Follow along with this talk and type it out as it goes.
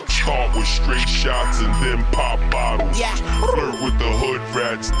Start with straight shots and then pop bottles. Yeah. Flirt with the hood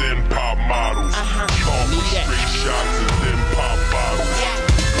rats, then pop models. Start with straight shots and then pop bottles.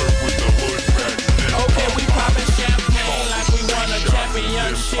 Flirt with the hood rats, then Okay, pop we bottles. poppin' champagne like we won a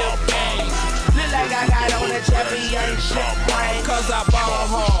championship game. Look like I got on a championship ring. Cause I ball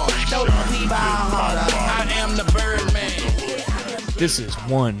hard, know we ball harder. I am the Birdman. This is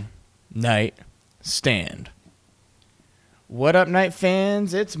One Night Stand. What up, Night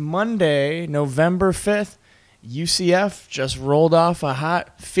fans? It's Monday, November 5th. UCF just rolled off a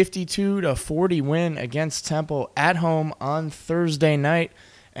hot 52-40 win against Temple at home on Thursday night.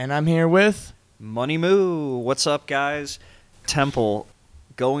 And I'm here with... Money Moo. What's up, guys? Temple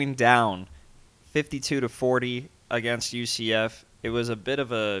going down 52-40 against UCF. It was a bit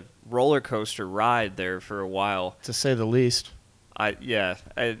of a roller coaster ride there for a while. to say the least. I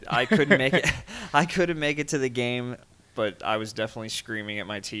couldn't make it. I couldn't make it to the game, but I was definitely screaming at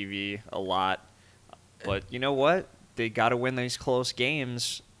my TV a lot. But you know what? They got to win these close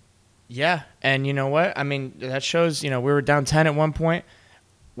games. Yeah, and you know what? I mean, that shows, we were down 10 at one point.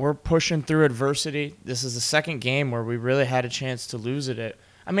 We're pushing through adversity. This is the second game where we really had a chance to lose it.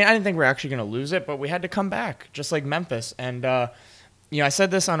 I mean, I didn't think we were actually going to lose it, but we had to come back, just like Memphis. And, I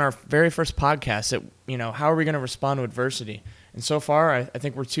said this on our very first podcast, that, how are we going to respond to adversity? And so far, I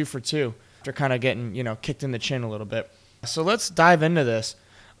think we're 2 for 2 after kind of getting, kicked in the chin a little bit. So let's dive into this.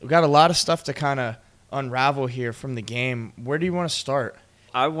 We've got a lot of stuff to kind of unravel here from the game. Where do you want to start?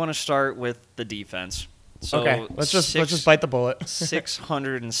 I want to start with the defense. So Okay, let's just bite the bullet.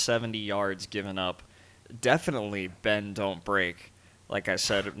 670 yards given up. Definitely bend, don't break. Like I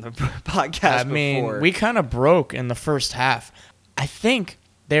said in the podcast before. We kind of broke in the first half. I think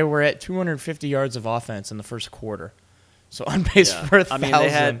they were at 250 yards of offense in the first quarter. So on pace for 1,000. I mean, they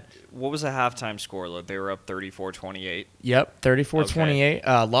had, what was the halftime score? Like, they were up 34-28. Yep,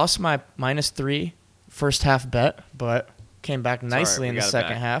 34-28. Lost my -3 first half bet, but came back nicely in the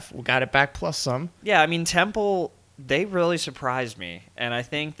second half. We got it back plus some. Yeah, I mean, Temple, they really surprised me. And I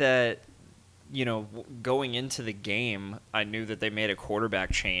think that, going into the game, I knew that they made a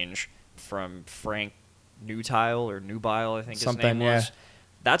quarterback change from Frank Newbile, I think his name was. Yeah.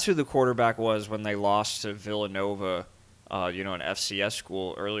 That's who the quarterback was when they lost to Villanova, an FCS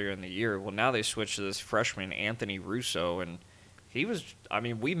school earlier in the year. Well, now they switched to this freshman, Anthony Russo, and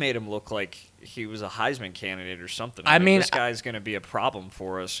we made him look like he was a Heisman candidate or something. I mean, this guy's going to be a problem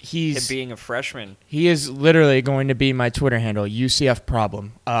for us. Him being a freshman. He is literally going to be my Twitter handle, UCF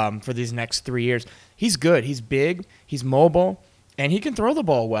problem, for these next 3 years. He's good. He's big. He's mobile, and he can throw the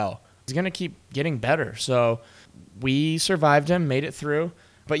ball well. He's going to keep getting better. So we survived him, made it through.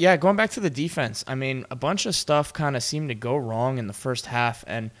 But, yeah, going back to the defense, I mean, a bunch of stuff kind of seemed to go wrong in the first half.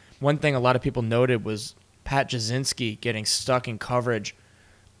 And one thing a lot of people noted was Pat Jasinski getting stuck in coverage.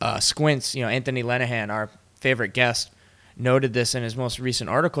 Squints, Anthony Lenahan, our favorite guest, noted this in his most recent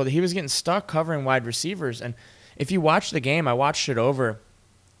article, that he was getting stuck covering wide receivers. And if you watch the game, I watched it over,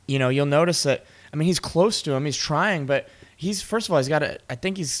 you'll notice that, he's close to him. He's trying, but first of all, I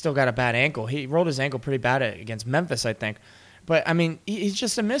think he's still got a bad ankle. He rolled his ankle pretty bad against Memphis, I think. But, he's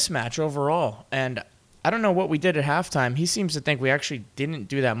just a mismatch overall. And I don't know what we did at halftime. He seems to think we actually didn't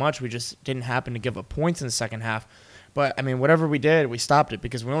do that much. We just didn't happen to give up points in the second half. But, whatever we did, we stopped it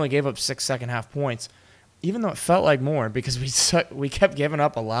because we only gave up 6 second-half points, even though it felt like more because we kept giving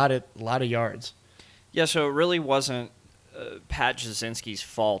up a lot of yards. Yeah, so it really wasn't Pat Jasinski's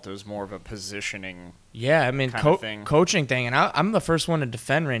fault. It was more of a positioning kind of thing. Coaching thing. And I'm the first one to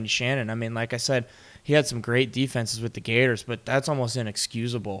defend Randy Shannon. Like I said, he had some great defenses with the Gators, but that's almost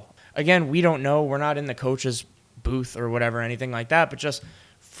inexcusable. Again, we don't know. We're not in the coach's booth or whatever, anything like that. But just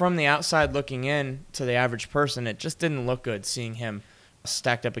from the outside looking in to the average person, it just didn't look good seeing him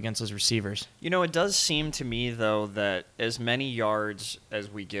stacked up against his receivers. It does seem to me, though, that as many yards as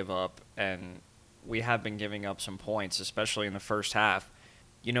we give up, and we have been giving up some points, especially in the first half,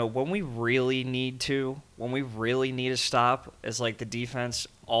 when we really need to stop, it's like the defense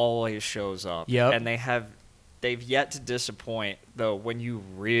always shows up. Yep. And they've yet to disappoint, though, when you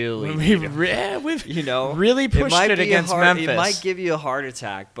really we've really pushed it against Memphis. It might give you a heart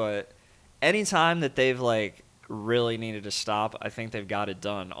attack, but anytime that they've really needed to stop, I think they've got it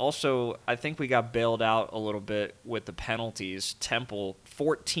done. Also, I think we got bailed out a little bit with the penalties. Temple,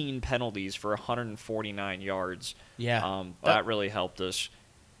 14 penalties for 149 yards. Yeah. That really helped us.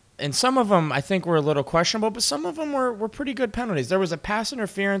 And some of them I think were a little questionable, but some of them were pretty good penalties. There was a pass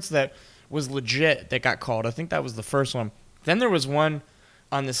interference that was legit that got called. I think that was the first one. Then there was one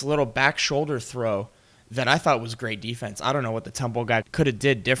on this little back shoulder throw that I thought was great defense. I don't know what the Temple guy could have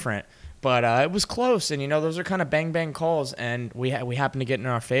did different, But it was close, and those are kind of bang calls, and we happened to get in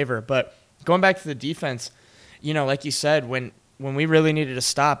our favor. But going back to the defense, like you said, when we really needed to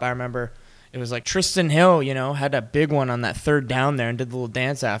stop, I remember it was like Tristan Hill, had a big one on that third down there and did the little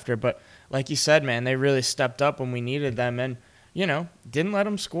dance after. But like you said, man, they really stepped up when we needed them, and didn't let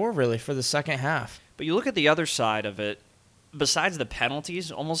them score really for the second half. But you look at the other side of it. Besides the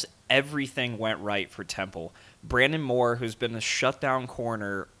penalties, almost everything went right for Temple. Brandon Moore, who's been a shutdown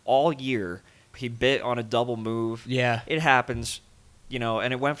corner all year, he bit on a double move. Yeah. It happens,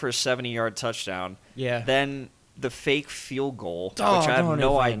 and it went for a 70-yard touchdown. Yeah. Then the fake field goal, which Oh, I have don't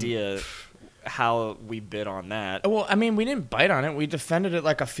no even. idea how we bit on that. Well, I mean, we didn't bite on it. We defended it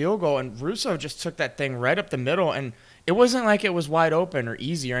like a field goal, and Russo just took that thing right up the middle, and it wasn't like it was wide open or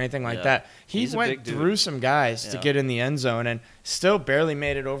easy or anything like that. He He's a went big dude. through some guys to Yeah. get in the end zone and still barely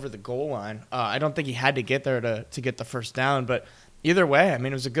made it over the goal line. I don't think he had to get there to get the first down, but either way, I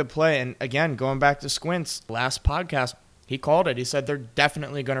mean, it was a good play. And again, going back to Squints, last podcast, he called it. He said they're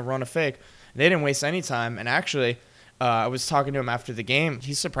definitely going to run a fake. They didn't waste any time, and actually, I was talking to him after the game.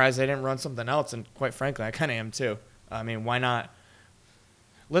 He's surprised they didn't run something else, and quite frankly, I kind of am too. I mean, why not?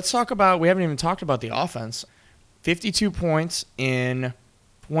 Let's talk about, we haven't even talked about the offense. 52 points in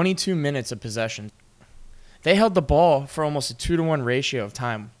 22 minutes of possession. They held the ball for almost a 2-to-1 ratio of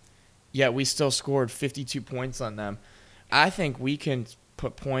time, yet we still scored 52 points on them. I think we can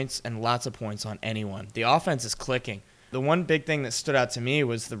put points and lots of points on anyone. The offense is clicking. The one big thing that stood out to me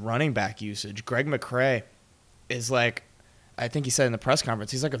was the running back usage. Greg McCray is like, I think he said in the press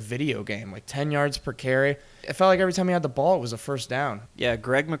conference, he's like a video game, like 10 yards per carry. It felt like every time he had the ball, it was a first down. Yeah,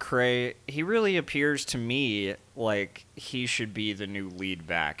 Greg McCray, he really appears to me like he should be the new lead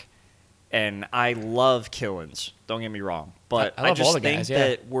back. And I love Killins, don't get me wrong. But I love just all the think guys, yeah.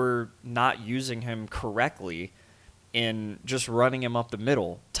 that we're not using him correctly in just running him up the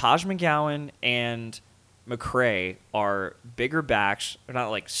middle. Taj McGowan and McCray are bigger backs. They're not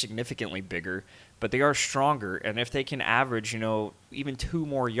like significantly bigger, but they are stronger. And if they can average, even 2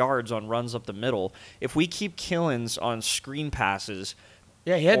 more yards on runs up the middle, if we keep Killins on screen passes.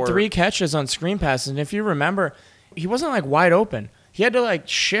 Yeah, he had 3 catches on screen passes, and if you remember, he wasn't like wide open. He had to like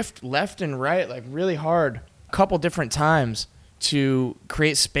shift left and right like really hard a couple different times to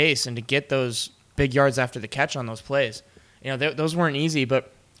create space and to get those big yards after the catch on those plays. Those weren't easy,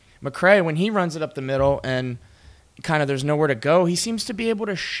 but McCray, when he runs it up the middle and kind of there's nowhere to go, he seems to be able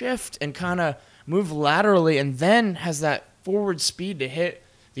to shift and kind of move laterally and then has that forward speed to hit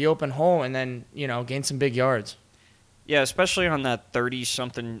the open hole and then, gain some big yards. Yeah, especially on that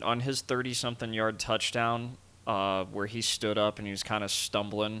 30-something yard touchdown where he stood up and he was kind of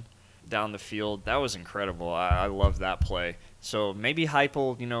stumbling down the field. That was incredible. I love that play. So maybe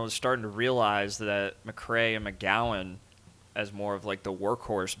Heupel, is starting to realize that McCray and McGowan as more of like the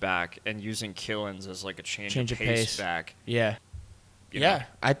workhorse back and using Killins as like a change of pace back. Yeah. You Yeah, know?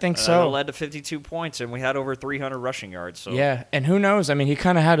 I think That so. led to 52 points, and we had over 300 rushing yards. So Yeah, and who knows? I mean, he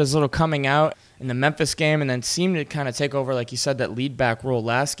kind of had his little coming out in the Memphis game and then seemed to kind of take over, like you said, that lead back role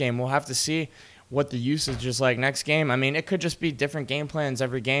last game. We'll have to see what the usage is like next game. I mean, it could just be different game plans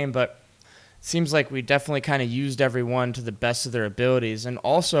every game, but it seems like we definitely kind of used everyone to the best of their abilities. And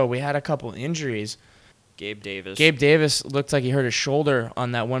also, we had a couple injuries. Gabe Davis looked like he hurt his shoulder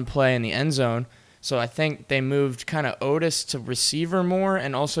on that one play in the end zone. So I think they moved kind of Otis to receiver more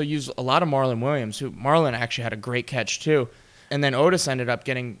and also used a lot of Marlon Williams, who Marlon actually had a great catch too. And then Otis ended up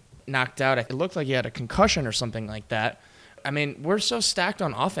getting knocked out. It looked like he had a concussion or something like that. I mean, we're so stacked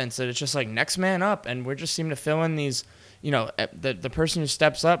on offense that it's just like next man up, and we're just seem to fill in these, the person who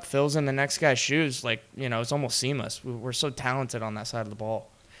steps up fills in the next guy's shoes. Like, it's almost seamless. We're so talented on that side of the ball.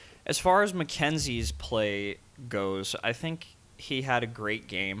 As far as McKenzie's play goes, I think he had a great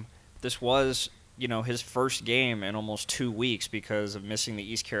game. This was, his first game in almost 2 weeks because of missing the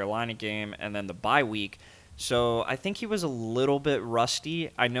East Carolina game and then the bye week. So I think he was a little bit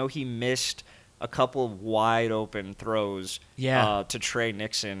rusty. I know he missed a couple of wide open throws to Trey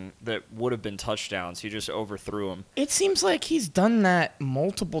Nixon that would have been touchdowns. He just overthrew him. It seems like he's done that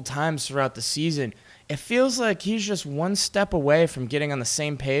multiple times throughout the season. It feels like he's just one step away from getting on the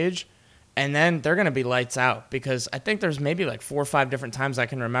same page, and then they're going to be lights out because I think there's maybe like 4 or 5 different times I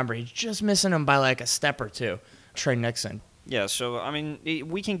can remember. He's just missing him by like a step or two, Trey Nixon. Yeah, so, I mean,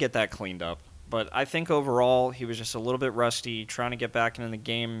 we can get that cleaned up. But I think overall he was just a little bit rusty, trying to get back into the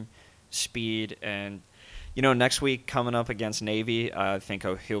game speed. And, next week coming up against Navy, I think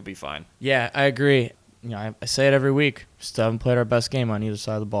he'll be fine. Yeah, I agree. I say it every week. Still haven't played our best game on either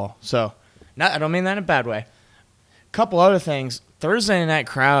side of the ball. So, I don't mean that in a bad way. Couple other things. Thursday night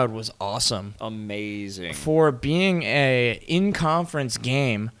crowd was awesome. Amazing. For being a in-conference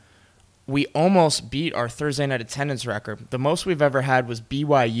game, we almost beat our Thursday night attendance record. The most we've ever had was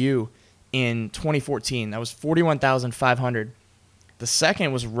BYU in 2014. That was 41,500. The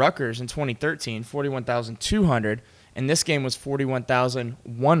second was Rutgers in 2013, 41,200. And this game was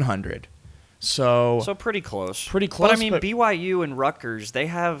 41,100. So pretty close. Pretty close. But I mean, BYU and Rutgers, they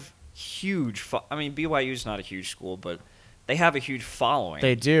have huge. I mean, BYU's not a huge school, but they have a huge following.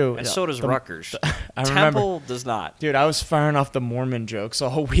 They do, and so does Rutgers. I Temple remember, does not. Dude, I was firing off the Mormon jokes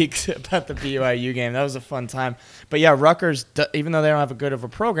all week about the BYU game. That was a fun time. But yeah, Rutgers, even though they don't have a good of a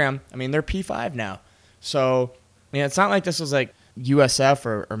program, I mean, they're P5 now. So, it's not like this was like USF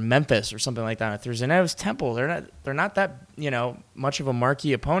or Memphis or something like that on a Thursday night. It was Temple. They're not that much of a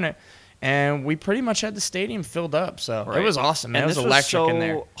marquee opponent, and we pretty much had the stadium filled up. So It was awesome, man. And it was electric in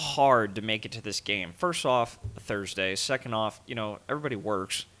there. This was so hard to make it to this game. First off, Thursday. Second off, everybody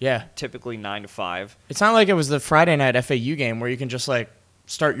works. Yeah, Typically 9 to 5. it's not like it was the Friday night FAU game where you can just like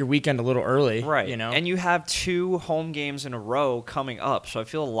start your weekend a little early, Right. You know, And you have 2 home games in a row coming up. So I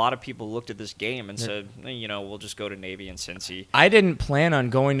feel a lot of people looked at this game and said, we'll just go to Navy and Cincy. I didn't plan on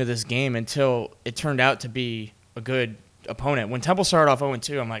going to this game until it turned out to be a good opponent. When Temple started off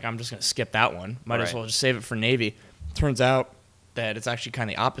 0-2, I'm like, I'm just going to skip that one. Might as Right. well just save it for Navy. Turns out that it's actually kind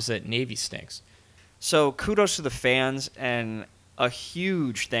of the opposite. Navy stinks. So kudos to the fans and a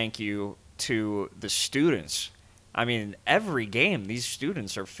huge thank you to the students. I mean, every game, these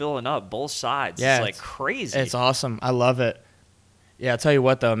students are filling up both sides. Yeah, it's like crazy. It's awesome. I love it. Yeah, I'll tell you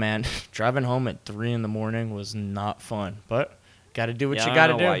what, though, man. Driving home at 3 in the morning was not fun. But got to do what you got to do. I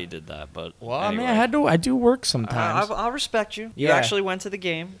don't know why you did that, but Well, anyway. I mean, I do work sometimes. I'll respect you. You Yeah. actually went to the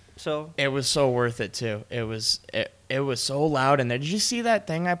game, so It was so worth it too. It was so loud in there. Did you see that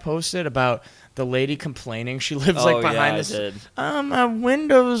thing I posted about the lady complaining? She lives like behind this. I did. My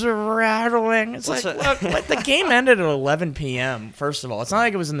windows are rattling. It's What's like, that? look, the game ended at 11 p.m. First of all, it's not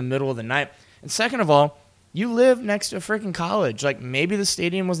like it was in the middle of the night. And second of all, you live next to a freaking college. Like maybe the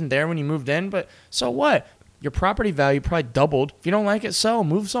stadium wasn't there when you moved in, but so what? Your property value probably doubled. If you don't like it, sell.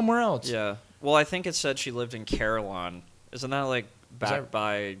 Move somewhere else. Yeah. Well, I think it said she lived in Carillon. Isn't that like back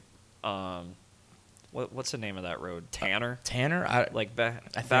by what's the name of that road? Tanner? Tanner? Like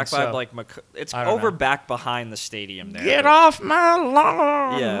back think by so. like it's I don't over know. back behind the stadium there. Get but- off my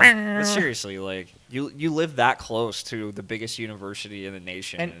lawn. Yeah. But seriously, like you live that close to the biggest university in the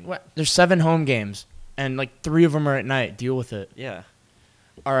nation. And what? There's 7 home games, and like 3 of them are at night. Deal with it. Yeah.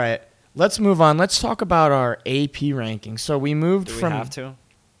 All right, let's move on. Let's talk about our AP rankings. So we moved Do we from. have to?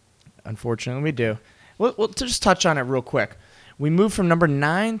 Unfortunately, we do. We'll just touch on it real quick. We moved from number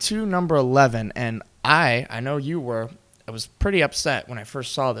 9 to number 11, and I know you were. I was pretty upset when I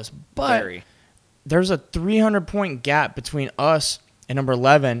first saw this, but Very. there's a 300-point gap between us and number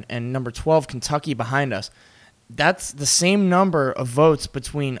 11 and number 12 Kentucky behind us. That's the same number of votes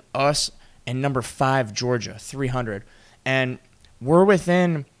between us and number 5 Georgia, 300. And we're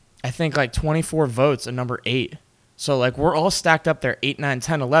within, I think, like 24 votes of number 8. So, like, we're all stacked up there, 8, 9,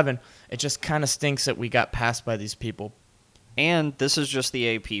 10, 11. It just kind of stinks that we got passed by these people. And this is just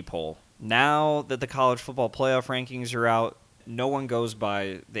the AP poll. Now that the college football playoff rankings are out, no one goes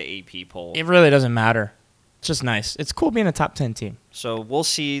by the AP poll. It really doesn't matter. It's just nice. It's cool being a top 10 team. So we'll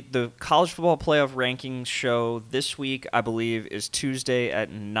see. The college football playoff rankings show this week, I believe, is Tuesday at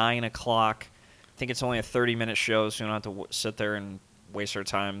 9 o'clock. I think it's only a 30-minute show, so you don't have to sit there and waste our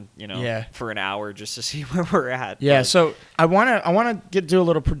time, Yeah. for an hour just to see where we're at. Yeah, But so I want to do a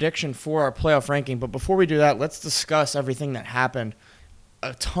little prediction for our playoff ranking, but before we do that, let's discuss everything that happened.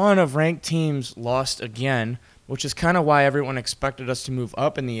 A ton of ranked teams lost again, which is kind of why everyone expected us to move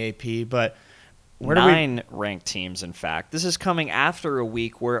up in the AP, but where do we 9 ranked teams, in fact. This is coming after a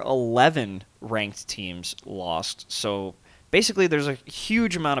week where 11 ranked teams lost. So basically there's a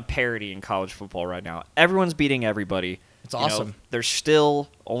huge amount of parity in college football right now. Everyone's beating everybody. It's awesome. There's still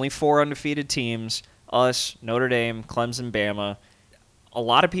only 4 undefeated teams. Us, Notre Dame, Clemson, Bama. A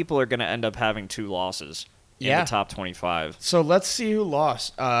lot of people are going to end up having 2 losses in Yeah. the top 25. So let's see who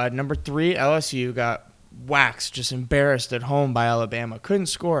lost. Number 3, LSU got waxed, just embarrassed at home by Alabama. Couldn't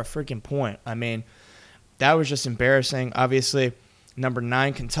score a freaking point. I mean, that was just embarrassing. Obviously, number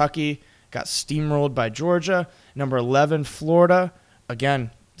 9, Kentucky got steamrolled by Georgia. Number 11, Florida,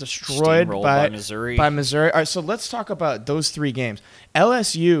 again, destroyed Steamrolled by Missouri. All right, so let's talk about those 3 games.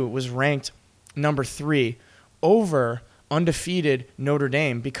 LSU was ranked number 3 over undefeated Notre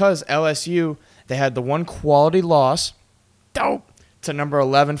Dame because LSU, they had the one quality loss to number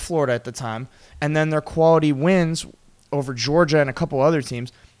 11 Florida at the time, and then their quality wins over Georgia and a couple other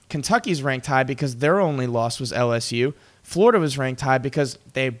teams. Kentucky's ranked high because their only loss was LSU. Florida was ranked high because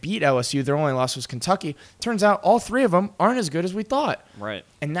they beat LSU. Their only loss was Kentucky. Turns out all three of them aren't as good as we thought. Right.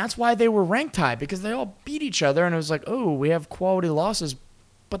 And that's why they were ranked high, because they all beat each other. And it was like, oh, we have quality losses,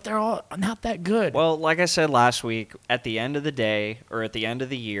 but they're all not that good. Well, like I said last week, at the end of the day or at the end of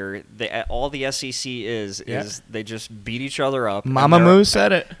the year, all the SEC is they just beat each other up. Mama Moo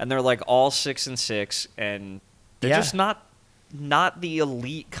said it. And they're like all 6-6, and they're just not the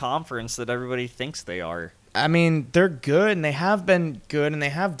elite conference that everybody thinks they are. I mean, they're good, and they have been good, and they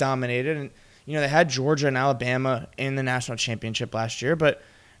have dominated. And, they had Georgia and Alabama in the national championship last year, but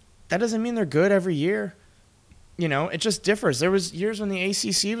that doesn't mean they're good every year. It just differs. There was years when the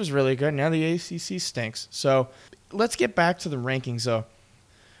ACC was really good. Now the ACC stinks. So let's get back to the rankings, though.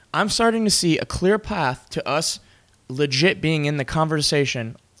 I'm starting to see a clear path to us legit being in the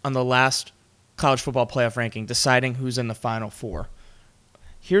conversation on the last college football playoff ranking, deciding who's in the Final Four.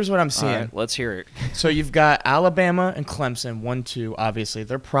 Here's what I'm seeing. All right, let's hear it. So you've got Alabama and Clemson, 1-2, obviously.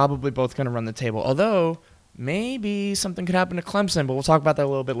 They're probably both going to run the table, although maybe something could happen to Clemson, but we'll talk about that a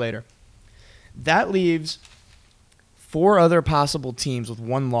little bit later. That leaves 4 other possible teams with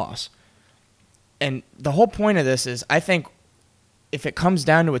 1 loss. And the whole point of this is, I think if it comes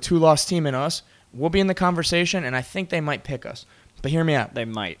down to a 2-loss team and us, we'll be in the conversation, and I think they might pick us. But hear me out. They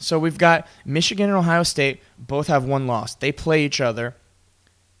might. So we've got Michigan and Ohio State, both have 1 loss. They play each other.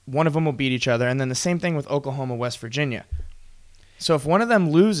 One of them will beat each other. And then the same thing with Oklahoma, West Virginia. So if one of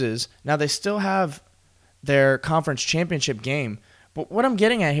them loses, now they still have their conference championship game. But what I'm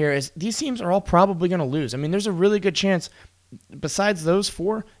getting at here is these teams are all probably going to lose. I mean, there's a really good chance. Besides those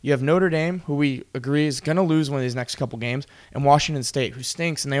 4, you have Notre Dame, who we agree is going to lose one of these next couple games, and Washington State, who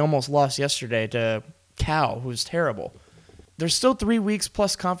stinks, and they almost lost yesterday to Cal, who's terrible. There's still 3 weeks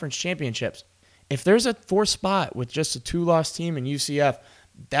plus conference championships. If there's a 4th spot with just a 2-loss team in UCF,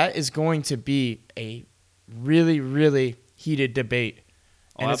 that is going to be a really, really heated debate.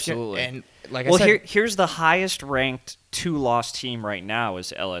 Oh, absolutely. And like I said, here's the highest ranked 2-loss team right now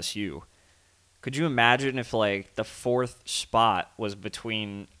is LSU. Could you imagine if like the 4th spot was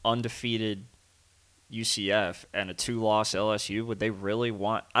between undefeated UCF and a 2-loss LSU? Would they really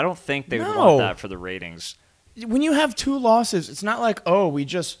want? I don't think they would want that for the ratings. When you have 2 losses, it's not like, oh, we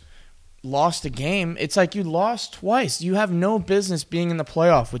just lost a game. It's like you lost twice. You have no business being in the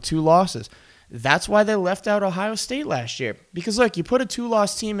playoff with 2 losses. That's why they left out Ohio State last year. Because, look, you put a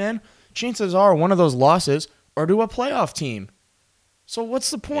 2-loss team in, chances are one of those losses are to a playoff team. So what's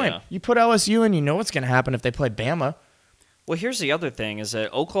the point? Yeah. You put LSU in, you know what's going to happen if they play Bama. Well, here's the other thing is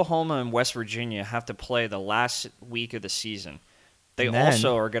that Oklahoma and West Virginia have to play the last week of the season. They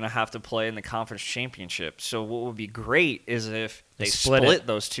also are going to have to play in the conference championship. So what would be great is if they split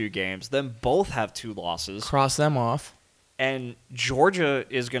those 2 games, then both have 2 losses. Cross them off. And Georgia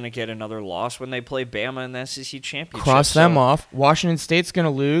is going to get another loss when they play Bama in the SEC championship. Cross them off. Washington State's going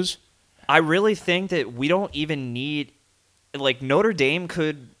to lose. I really think that we don't even need – like Notre Dame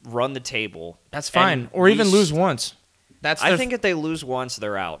could run the table. That's fine. Or even lose once. I think if they lose once,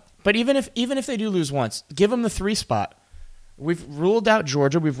 they're out. But even if they do lose once, give them the 3 spot. We've ruled out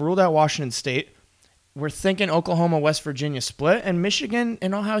Georgia. We've ruled out Washington State. We're thinking Oklahoma, West Virginia split, and Michigan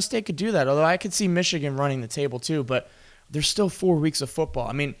and Ohio State could do that, although I could see Michigan running the table too, but there's still 4 weeks of football.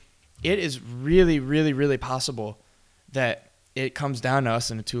 I mean, it is really, really, really possible that it comes down to us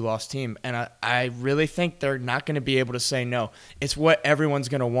in a 2-loss team, and I really think they're not going to be able to say no. It's what everyone's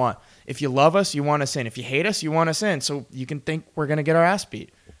going to want. If you love us, you want us in. If you hate us, you want us in, so you can think we're going to get our ass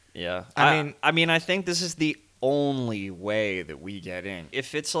beat. Yeah. I think this is the only way that we get in.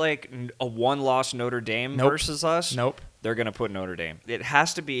 If it's like a 1-loss Notre Dame versus us, they're going to put Notre Dame. It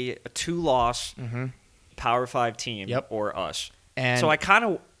has to be a 2-loss Power 5 team or us. And so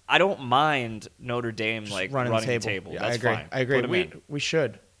I don't mind Notre Dame like running the table. Yeah, That's fine. I agree. We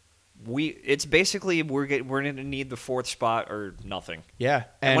should. It's basically we're going to need the 4th spot or nothing. Yeah.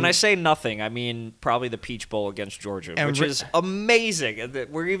 And when I say nothing, I mean probably the Peach Bowl against Georgia, which is amazing. That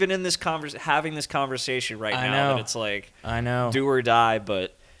we're even in this having this conversation right now. That it's like do or die.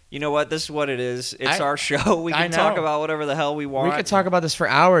 But you know what? This is what it is. It's our show. We can talk about whatever the hell we want. We could talk about this for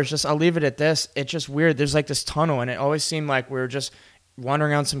hours. I'll leave it at this. It's just weird. There's like this tunnel, and it always seemed like we were just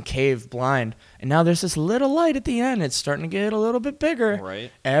wandering around some cave blind, and now there's this little light at the end. It's starting to get a little bit bigger.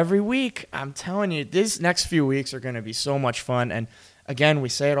 Right. Every week, I'm telling you, these next few weeks are going to be so much fun. And again, we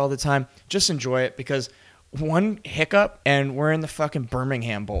say it all the time, just enjoy it, because one hiccup and we're in the fucking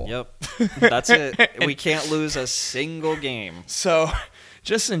Birmingham Bowl. Yep. That's it. We can't lose a single game. So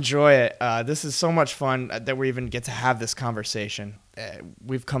just enjoy it. This is so much fun that we even get to have this conversation.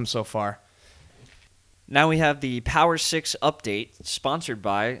 We've come so far. Now we have the Power 6 update, sponsored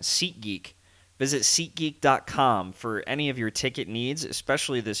by SeatGeek. Visit SeatGeek.com for any of your ticket needs,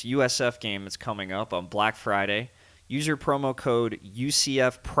 especially this USF game that's coming up on Black Friday. Use your promo code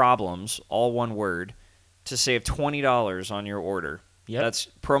UCFPROBLEMS, all one word, to save $20 on your order. Yep. That's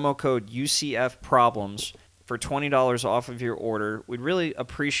promo code UCFPROBLEMS for $20 off of your order. We'd really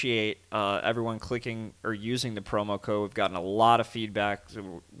appreciate everyone clicking or using the promo code. We've gotten a lot of feedback.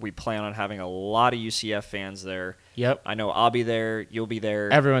 So we plan on having a lot of UCF fans there. Yep. I know I'll be there. You'll be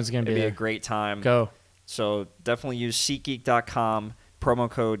there. Everyone's going to be It'll there. be a great time. Go. So definitely use SeatGeek.com, promo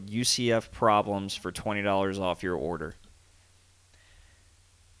code UCFPROBLEMS for $20 off your order.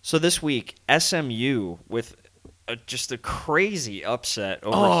 So this week, SMU with just a crazy upset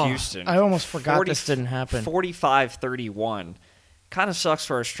over Houston. I almost forgot this didn't happen. 45-31. Kind of sucks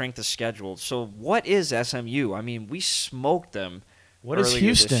for our strength of schedule. So what is SMU? I mean, we smoked them What is earlier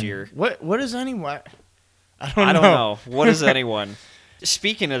Houston? this year. What is anyone? I I don't know. What is anyone?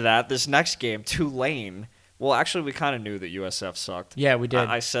 Speaking of that, this next game, Tulane. Well, actually, we kind of knew that USF sucked. Yeah, we did.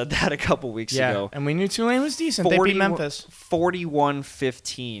 I said that a couple weeks ago. And we knew Tulane was decent. They beat Memphis.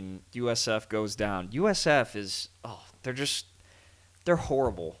 41-15, USF goes down. USF is, they're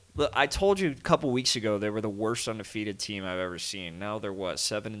horrible. Look, I told you a couple weeks ago they were the worst undefeated team I've ever seen. Now they're,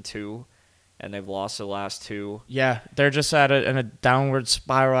 7-2, and they've lost the last two. Yeah, they're just in a downward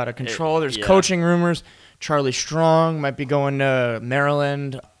spiral out of control. There's yeah. coaching rumors. Charlie Strong might be going to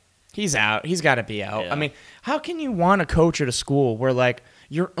Maryland. He's out. He's got to be out. Yeah. I mean, how can you want to coach at a school where,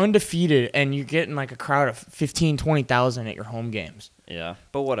 you're undefeated and you're getting, a crowd of 15,000, 20,000 at your home games? Yeah,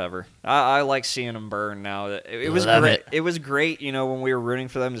 but whatever. I like seeing them burn now. It was Love great. it. It was great, when we were rooting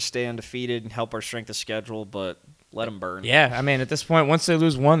for them to stay undefeated and help our strength of schedule, but let them burn. Yeah, I mean, at this point, once they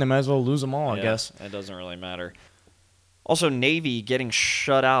lose one, they might as well lose them all, I Yeah, guess. It doesn't really matter. Also, Navy getting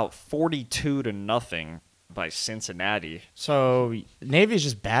shut out 42-0 by Cincinnati. So, Navy's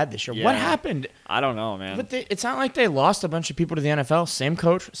just bad this year. Yeah. What happened? I don't know, man. But it's not like they lost a bunch of people to the NFL. Same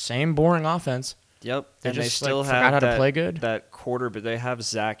coach, same boring offense. Yep. They and they just, still forgot have how to that, play good. that quarter, but they have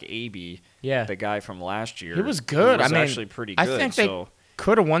Zach Abey, Yeah. the guy from last year. He was good. He was I mean, actually pretty good. I think they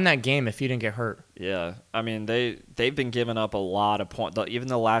could have won that game if he didn't get hurt. Yeah, I mean they've been giving up a lot of points. Even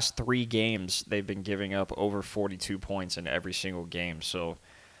the last 3 games, they've been giving up over 42 points in every single game. So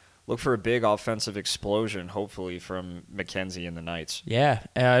look for a big offensive explosion, hopefully from McKenzie and the Knights. Yeah,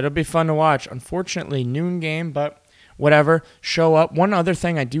 it'll be fun to watch. Unfortunately, noon game, but whatever. Show up. One other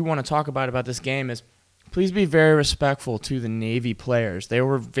thing I do want to talk about this game is please be very respectful to the Navy players. They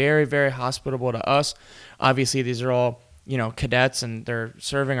were very, very hospitable to us. Obviously, these are all cadets and they're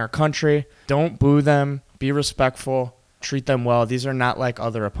serving our country. Don't boo them. Be respectful. Treat them well. These are not like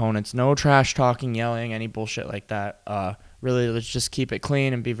other opponents. No trash talking, yelling, any bullshit like that. Really, let's just keep it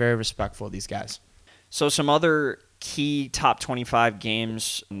clean and be very respectful of these guys. So some other key top 25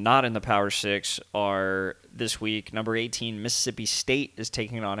 games not in the Power 6 are this week. Number 18, Mississippi State is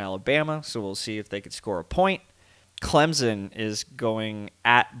taking on Alabama, so we'll see if they could score a point. Clemson is going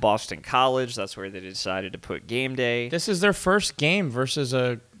at Boston College. That's where they decided to put game day. This is their first game versus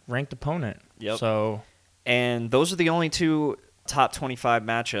a ranked opponent. Yep. So, And those are the only 2 top 25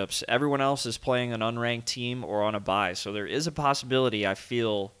 matchups. Everyone else is playing an unranked team or on a bye. So there is a possibility, I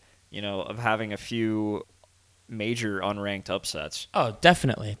feel, of having a few major unranked upsets. oh,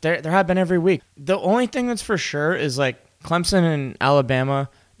 definitely. There have been every week. The only thing that's for sure is Clemson and Alabama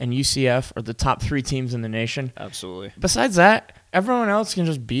and UCF are the top 3 teams in the nation. Absolutely. Besides that, everyone else can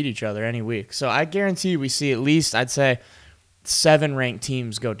just beat each other any week. So I guarantee we see at least, I'd say, 7 ranked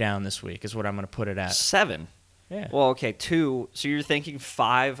teams go down this week is what I'm going to put it at. 7. Yeah. Well, okay, 2. So you're thinking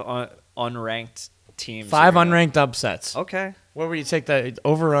 5 unranked teams. 5 are gonna- unranked upsets. Okay. What would you take the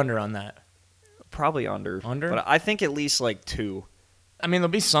over or under on that? Probably under. Under? But I think at least 2. I mean, there'll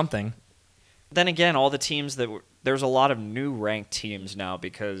be something. Then again, all the teams there's a lot of new ranked teams now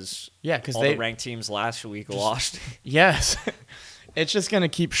because Yeah, all the ranked teams last week lost. Yes. It's just going to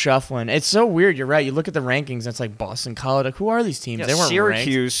keep shuffling. It's so weird. You're right. You look at the rankings, and it's like Boston College. Who are these teams? Yeah, They weren't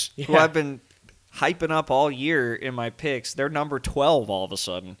Syracuse, ranked. who I've been hyping up all year in my picks, they're number 12 all of a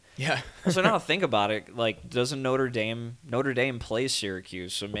sudden. Yeah. So now think about it. Doesn't Notre Dame plays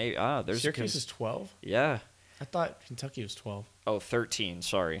Syracuse? So maybe there's Syracuse is 12? yeah. I thought Kentucky was 12. Oh, 13.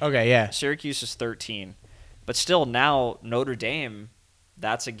 Sorry. Okay, yeah. Syracuse is 13, but still now Notre Dame.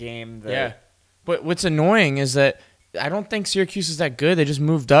 That's a game that Yeah. But what's annoying is that I don't think Syracuse is that good. They just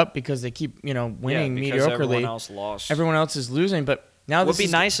moved up because they keep, winning because mediocrely. everyone else lost. Everyone else is losing, but now It would this be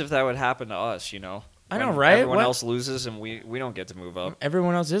is nice if that would happen to us. I know, When right? Everyone What? else loses and we don't get to move up.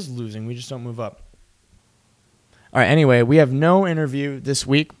 Everyone else is losing. We just don't move up. All right, anyway, we have no interview this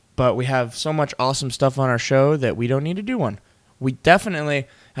week, but we have so much awesome stuff on our show that we don't need to do one. We definitely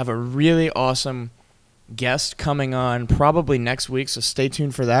have a really awesome guest coming on probably next week, so stay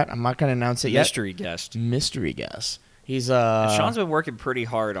tuned for that. I'm not going to announce it yet. Mystery guest. Mystery guest. He's And Sean's been working pretty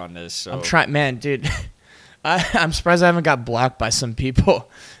hard on this. So. I'm trying, man, dude. I'm surprised I haven't got blocked by some people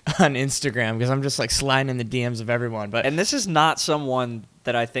on Instagram because I'm just like sliding in the DMs of everyone. But And this is not someone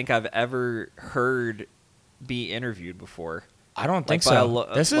that I think I've ever heard be interviewed before. I don't think By so.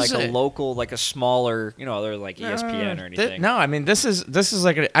 This is a local, like a smaller, they're like ESPN or anything. No, I mean this is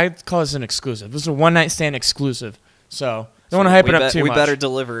like I'd call this an exclusive. This is a one night stand exclusive. So don't want to hype it up too much. We better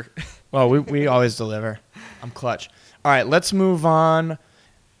deliver. Well, we always deliver. I'm clutch. All right, let's move on.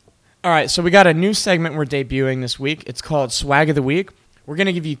 All right, so we got a new segment we're debuting this week. It's called Swag of the Week. We're going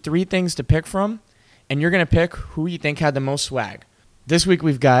to give you 3 things to pick from, and you're going to pick who you think had the most swag. This week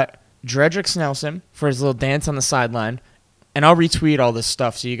we've got Dredrick Snelson for his little dance on the sideline, and I'll retweet all this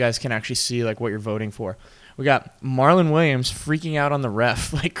stuff so you guys can actually see like what you're voting for. We got Marlon Williams freaking out on the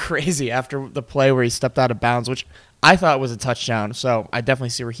ref like crazy after the play where he stepped out of bounds, which I thought was a touchdown, so I definitely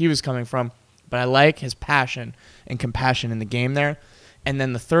see where he was coming from, but I like his passion and compassion in the game there. And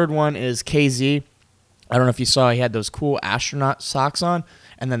then the third one is KZ. I don't know if you saw, he had those cool astronaut socks on,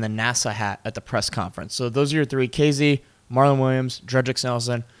 and then the NASA hat at the press conference. So those are your 3, KZ, Marlon Williams, Dredrick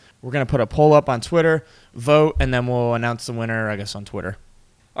Snelson. We're going to put a poll up on Twitter, vote, and then we'll announce the winner, I guess, on Twitter.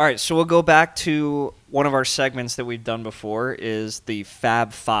 All right, so we'll go back to one of our segments that we've done before is the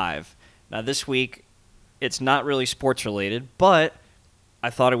Fab Five. Now this week, it's not really sports related, but I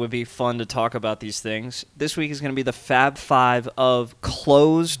thought it would be fun to talk about these things. This week is going to be the Fab Five of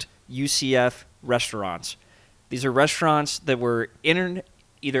closed UCF restaurants. These are restaurants that were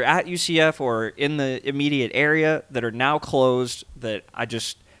either at UCF or in the immediate area that are now closed that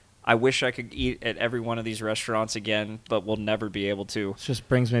I wish I could eat at every one of these restaurants again, but will never be able to. It just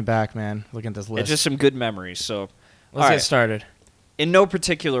brings me back, man. Look at this list. It's just some good memories. So Let's get started. In no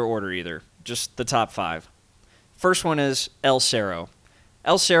particular order either, just the top 5. First one is El Cerro.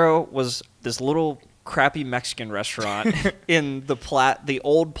 El Cerro was this little crappy Mexican restaurant in the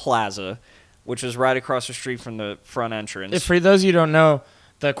old plaza, which is right across the street from the front entrance. For those of you who don't know,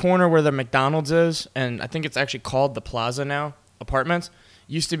 the corner where the McDonald's is, and I think it's actually called the Plaza now, apartments,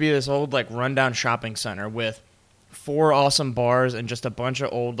 used to be this old like rundown shopping center with 4 awesome bars and just a bunch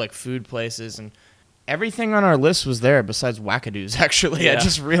of old like food places, and everything on our list was there besides Wackadoos, actually. Yeah. I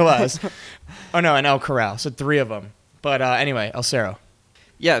just realized. Oh, no, and El Corral. So 3 of them. But anyway, El Cerro.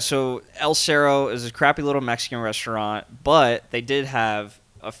 Yeah, so El Cerro is a crappy little Mexican restaurant, but they did have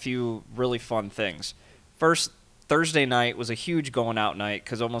a few really fun things. First, Thursday night was a huge going out night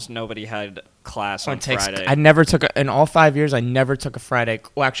because almost nobody had class on Friday. I never took in all 5 years, I never took a Friday.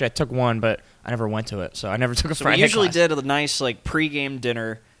 Well, actually, I took one, but I never went to it. So I never took a Friday we usually class. did a nice like pregame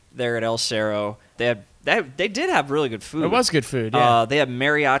dinner there at El Cerro. They did have really good food. It was good food, yeah. They had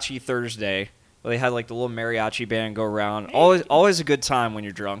mariachi Thursday. They had like the little mariachi band go around. Always a good time when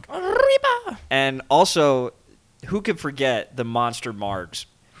you're drunk. Arriba! And also, who could forget the Monster Margs?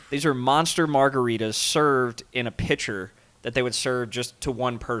 These are monster margaritas served in a pitcher that they would serve just to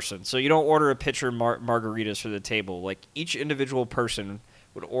one person. So you don't order a pitcher of margaritas for the table. Like each individual person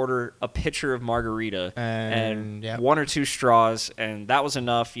would order a pitcher of margarita and 1 or 2 straws, and that was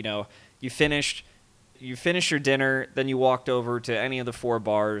enough. You finished your dinner, then you walked over to any of the 4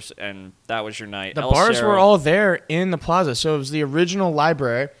 bars, and that was your night. The bars were all there in the plaza. So it was the original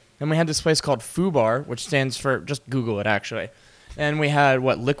library, and we had this place called Foo Bar, which stands for, just Google it, actually. And we had,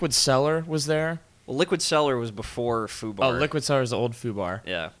 Liquid Cellar was there. Well, Liquid Cellar was before Foo Bar. Oh, Liquid Cellar is the old Foo Bar.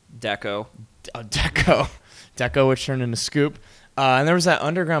 Yeah. Deco. Deco, which turned into Scoop. And there was that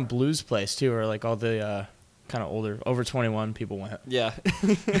Underground Blues place, too, where, all the kind of older, over 21 people went. Yeah.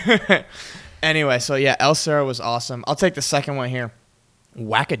 Anyway, so yeah, El Cerro was awesome. I'll take the second one here.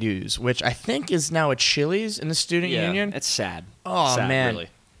 Wackadoos, which I think is now a Chili's in the student union. It's sad. Oh, sad, man. Really.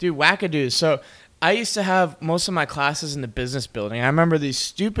 Dude, Wackadoos. So I used to have most of my classes in the business building. I remember these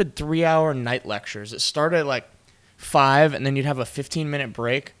stupid 3-hour night lectures. It started at 5, and then you'd have a 15-minute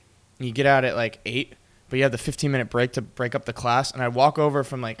break. And you get out at 8, but you have the 15-minute break to break up the class. And I'd walk over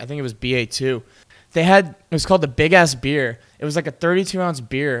from I think it was BA2. It was called the Big Ass Beer. It was a 32-ounce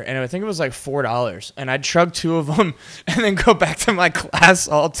beer, and I think it was $4. And I'd chug 2 of them and then go back to my class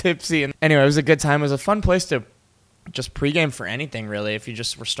all tipsy. And anyway, it was a good time. It was a fun place to just pregame for anything, really, if you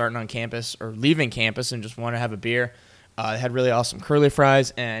just were starting on campus or leaving campus and just want to have a beer. They had really awesome curly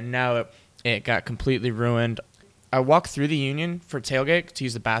fries, and now it got completely ruined. I walked through the Union for tailgate to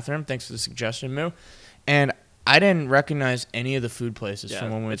use the bathroom. Thanks for the suggestion, Moo. And I didn't recognize any of the food places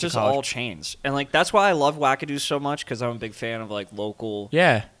from when we went to college. It's just all chains. And, that's why I love Wackadoos so much, because I'm a big fan of, local...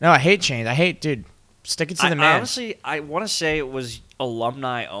 Yeah. No, I hate chains. Stick it to the man. Honestly, I want to say it was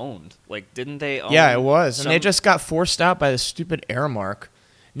alumni owned. Like, didn't they own? Yeah, it was, and some- they just got forced out by the stupid Airmark.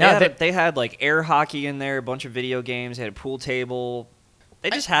 They had like air hockey in there, a bunch of video games. They had a pool table. They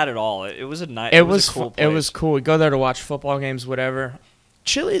just had it all. It was a nice. It was a cool place. It was cool. We go there to watch football games, whatever.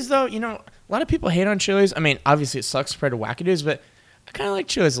 Chili's, though, a lot of people hate on Chili's. I mean, obviously it sucks compared to Wackadoos, but I kind of like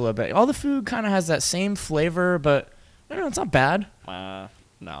Chili's a little bit. All the food kind of has that same flavor, but I don't know, it's not bad.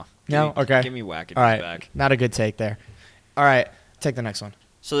 No. Okay. Give me Wackadoos All right, back. not a good take there. All right, take the next one.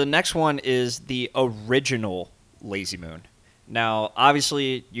 So the next one is the original Lazy Moon. Now,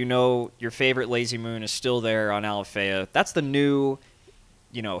 obviously, your favorite Lazy Moon is still there on Alafaya. That's the new,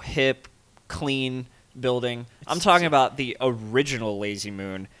 hip, clean building. I'm talking about the original Lazy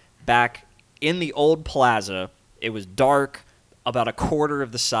Moon back in the old plaza. It was dark, about a quarter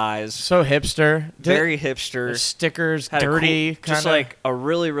of the size. So hipster. Very hipster. The stickers, Had dirty. just like a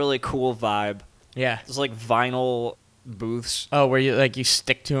really, really cool vibe. Yeah. It's like vinyl booths. Oh, where you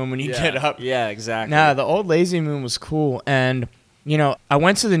stick to them when you get up. Yeah, exactly. Nah, the old Lazy Moon was cool. And, I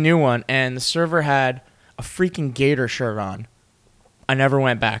went to the new one, and the server had a freaking Gator shirt on. I never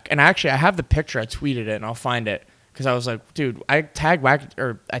went back. And actually, I have the picture. I tweeted it, and I'll find it. Because I was like, dude, I tagged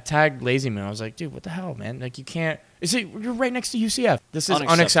Lazy Moon. I was like, dude, what the hell, man? Like, you can't. You're right next to UCF. This is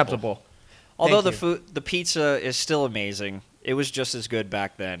unacceptable. Although the pizza is still amazing. It was just as good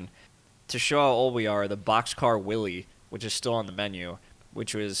back then. To show how old we are, the Boxcar Willie, which is still on the menu,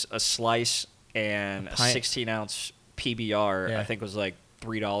 which was a slice and a 16-ounce PBR, Yeah. I think was like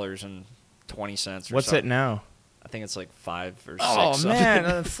 $3.20 or What's something. it now? I think it's like 5 or 6. Oh, man,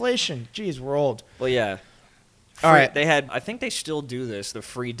 inflation. Jeez, we're old. Well, yeah. All right. They had, I think they still do this, the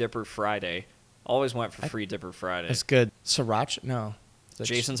Free Dipper Friday. Always went for Free Dipper Friday. That's good. Sriracha? No.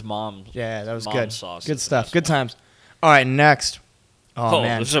 Jason's mom. Yeah, that was mom good. sauce Good is the stuff. best Good one. times. All right, next. Oh,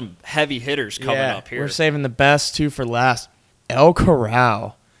 man. There's some heavy hitters coming up here. We're saving the best two for last. El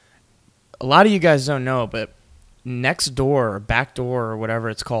Corral. A lot of you guys don't know, but next door or back door or whatever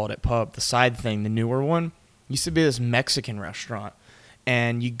it's called at Pub, the side thing, the newer one, used to be this Mexican restaurant.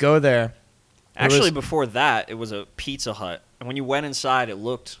 And you go there. Actually, before that, it was a Pizza Hut. And when you went inside, it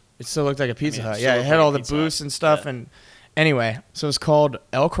still looked like a Pizza it Hut. still Yeah, it looked had like all a the Pizza booths Hut. and stuff. Yeah. And anyway, so it's called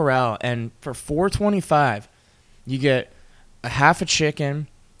El Corral. And for $4.25, you get a half a chicken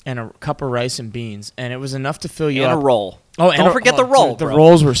and a cup of rice and beans. And it was enough to fill you and up. a roll. Oh, and Don't forget the roll. Dude, the bro.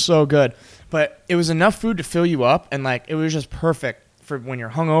 rolls were so good. But it was enough food to fill you up. And, it was just perfect for when you're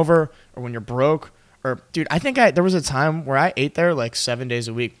hungover or when you're broke. Or, dude, I think there was a time where I ate there 7 days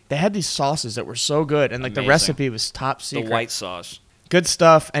a week. They had these sauces that were so good, and the Amazing. recipe was top secret. The white sauce. Good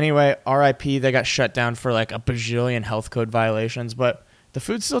stuff. Anyway, R.I.P. They got shut down for a bajillion health code violations, but the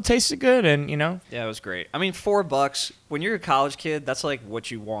food still tasted good, and Yeah, it was great. I mean, $4 when you're a college kid, that's what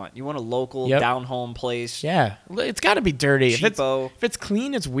you want. You want a local Yep. down home place. yeah, it's got to be dirty. Cheapo. If it's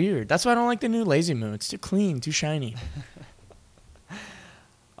clean, it's weird. That's why I don't like the new Lazy Moon. It's too clean, too shiny.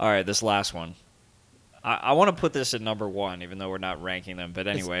 All right, this last one. I want to put this at number 1, even though we're not ranking them. But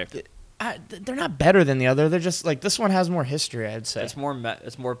anyway, They're not better than the other. They're just this one has more history, I'd say. it's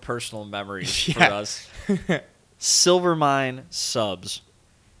more personal memories Yeah. for us. Silvermine Subs.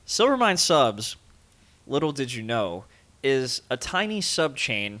 Silvermine Subs, little did you know, is a tiny sub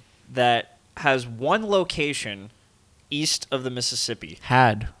chain that has one location east of the Mississippi.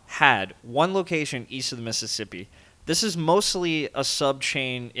 Had One location east of the Mississippi. This is mostly a sub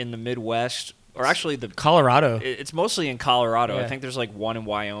chain in the Midwest, or actually Colorado. it's mostly in Colorado. Yeah. I think there's one in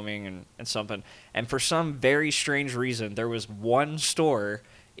Wyoming and something. And for some very strange reason, there was one store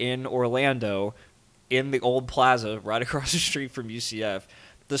in Orlando in the old plaza right across the street from UCF.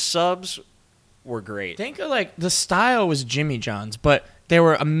 The subs were great. Think of the style was Jimmy John's, but they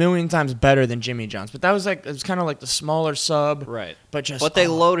were a million times better than Jimmy John's. But that was it was kind of the smaller sub, Right. But they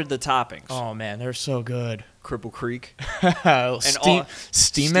loaded the toppings. Oh man, they're so good. Cripple Creek,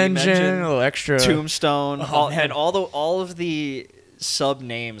 Steam engine, a little extra. Tombstone, Oh, man. all of the sub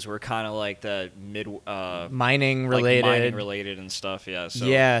names were kind of the mid mining related. mining related and stuff. Yeah. So.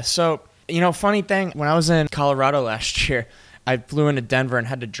 Yeah. So funny thing, when I was in Colorado last year, I flew into Denver and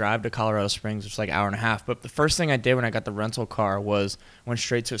had to drive to Colorado Springs, which is an hour and a half. But the first thing I did when I got the rental car was went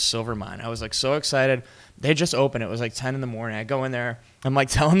straight to a silver mine. I was so excited. They just opened. It was 10 in the morning. I go in there. I'm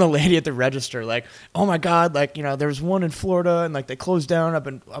telling the lady at the register, oh my God, there was one in Florida and they closed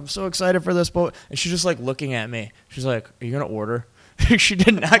down. I'm so excited for this boat. And she's just looking at me. She's like, are you going to order? She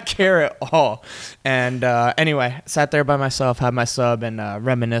did not care at all. And anyway, sat there by myself, had my sub, and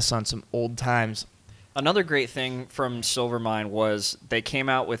reminisce on some old times. Another great thing from Silvermine was they came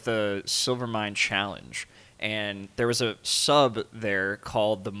out with a Silvermine Challenge, and there was a sub there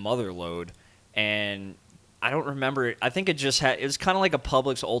called the Motherlode, and I don't remember. I think it was kind of like a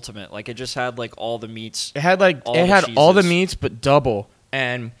Publix Ultimate. Like it just had like all the meats. It had all the all the cheeses. meats, but double.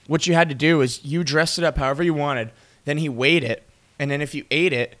 And what you had to do is you dressed it up however you wanted. Then he weighed it, and then if you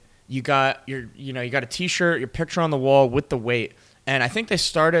ate it, you got you got a T-shirt, your picture on the wall with the weight. And I think they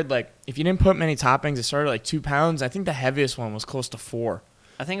started like if you didn't put many toppings, it started like 2 pounds. I think the heaviest one was close to 4.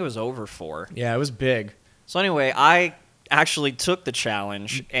 I think it was over 4. Yeah, it was big. So anyway, I actually took the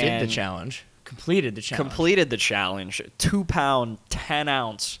challenge and Did the challenge, completed the challenge. completed the challenge. 2 pound, 10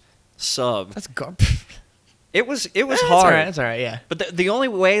 ounce sub. That's go. It was That's hard. That's all right. Yeah. But the only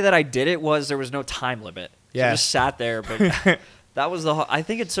way that I did it was there was no time limit. So Yeah. I just sat there. But that was I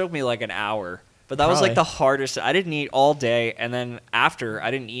think it took me like an hour. But that was Probably. like the hardest. I didn't eat all day. And then after, I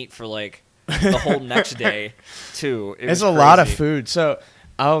didn't eat for like the whole next day, too. It It's was a lot of crazy. food. So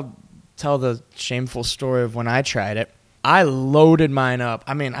I'll tell the shameful story of when I tried it. I loaded mine up.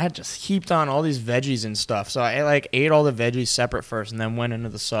 I mean, I just heaped on all these veggies and stuff. So I like ate all the veggies separate first and then went into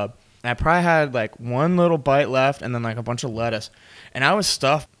the sub. And I probably had like one little bite left and then like a bunch of lettuce. And I was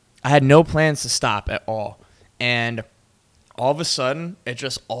stuffed. I had no plans to stop at all. And all of a sudden, it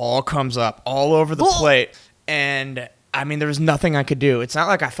just all comes up all over the plate. And I mean, there was nothing I could do. It's not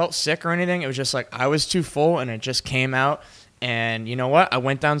like I felt sick or anything. It was just like I was too full and it just came out. And you know what? I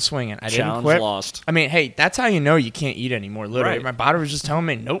went down swinging. I didn't Challenge quit. lost. I mean, hey, that's how you know you can't eat anymore. Literally, Right. my body was just telling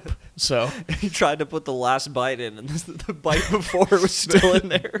me nope. So He tried to put the last bite in, and the bite before was still in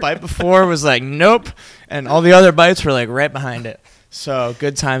there. bite before was like nope, and all the other bites were like right behind it. So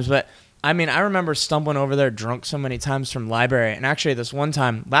good times. But I mean, I remember stumbling over there drunk so many times from library. And actually, this one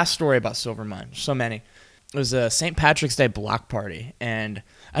time, last story about Silvermine, so many. It was a St. Patrick's Day block party, and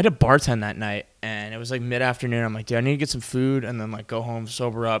I had to bartend that night, and it was like mid-afternoon. I'm like, dude, I need to get some food and then like go home,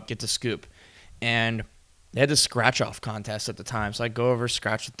 sober up, get to Scoop. And they had this scratch-off contest at the time, so I go over,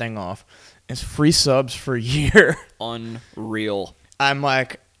 scratch the thing off. It's free subs for a year. Unreal. I'm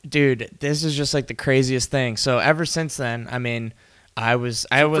like, dude, this is just like the craziest thing. So ever since then, I mean, I was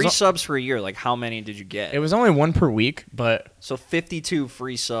Free subs for a year. Like, how many did you get? it was only one per week, but So 52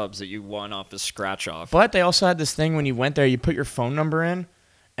 free subs that you won off as scratch off. they also had this thing when you went there, you put your phone number in,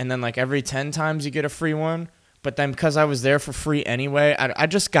 and then like every 10 times you get a free one. But then because I was there for free anyway, I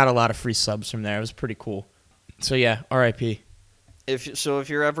just got a lot of free subs from there. It was pretty cool. So yeah, RIP. If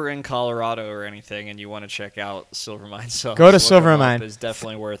you're ever in Colorado or anything and you want to check out Silvermine subs, Go to look 'em up. Silvermine. It's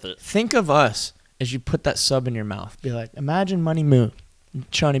definitely worth it. Think of us as you put that sub in your mouth. Be like, imagine Money Moon,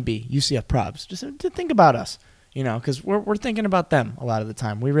 Shawnee B, UCF Probs. Just to think about us, you know, because we're thinking about them a lot of the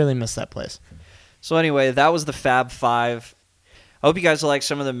time. We really miss that place. So anyway, that was the Fab Five. I hope you guys like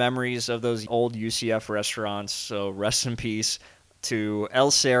some of the memories of those old UCF restaurants. So rest in peace to El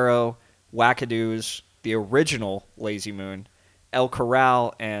Cerro, Wackadoos, the original Lazy Moon, El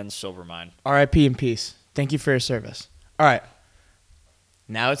Corral, and Silvermine. RIP in peace. Thank you for your service. All right.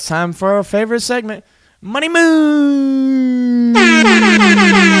 Now it's time for our favorite segment, Money Moon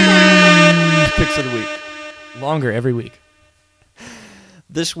Picks of the Week. Longer every week.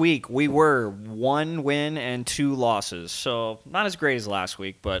 This week, we were 1 win and 2 losses, so not as great as last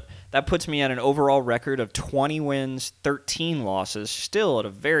week, but that puts me at an overall record of 20 wins, 13 losses, still at a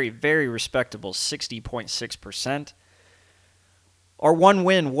very, very respectable 60.6%. Our 1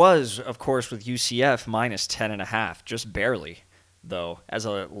 win was, of course, with UCF minus 10.5, just barely, though, as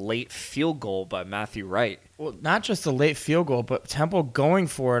a late field goal by Matthew Wright. Well, not just a late field goal, but Temple going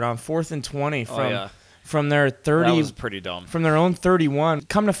for it on 4th and 20 Oh, yeah. from their 30 That was pretty dumb. from their own 31.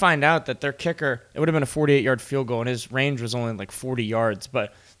 Come to find out that their kicker, it would have been a 48-yard field goal, and his range was only like 40 yards.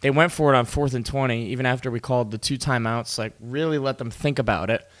 But they went for it on 4th and 20, even after we called the 2 timeouts, like really let them think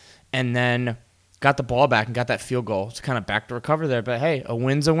about it, and then got the ball back and got that field goal to kind of back to recover there. But hey, a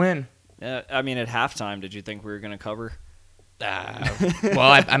win's a win. I mean, at halftime, did you think we were going to cover?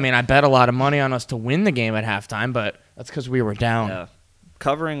 Well, I mean, I bet a lot of money on us to win the game at halftime, but that's because we were down. Yeah.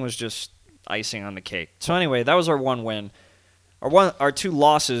 Covering was just icing on the cake. So anyway, that was our 1 win. Our 2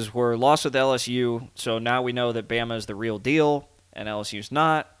 losses were loss with LSU, so now we know that Bama is the real deal and LSU's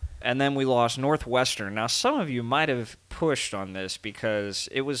not. And then we lost Northwestern. Now, some of you might have pushed on this because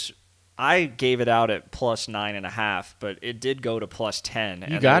I gave it out at plus 9.5, but it did go to plus 10. You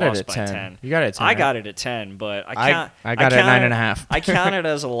and got they it lost at by 10. You got it at 10. I right? got it at 10, but I I can't. got it at 9.5. I count it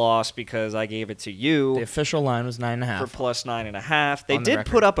as a loss because I gave it to you. The official line was 9.5. For plus 9.5. They On the did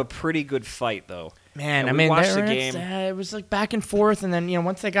record. put up a pretty good fight, though. Man, And I we mean, watched they the were- game. it was like back and forth, and then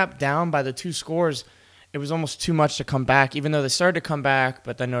once they got down by the 2 scores, it was almost too much to come back. Even though they started to come back,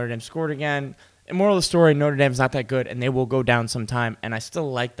 but then Notre Dame scored again. And moral of the story: Notre Dame's not that good, and they will go down sometime. And I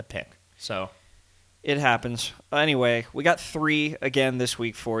still like the pick. So It happens. Anyway, we got 3 again this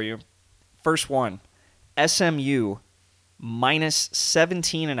week for you. First one, SMU minus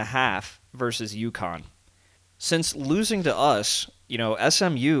 17.5 versus UConn. Since losing to us,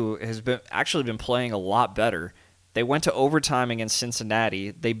 SMU has been playing a lot better. They went to overtime against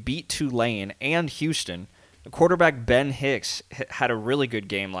Cincinnati. They beat Tulane and Houston. The quarterback Ben Hicks had a really good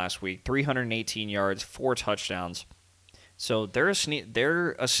game last week, 318 yards, 4 touchdowns. So they're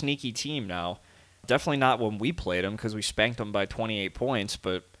a sneaky team now. Definitely not when we played them because we spanked them by 28 points.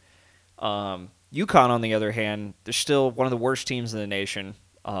 But UConn, on the other hand, they're still one of the worst teams in the nation.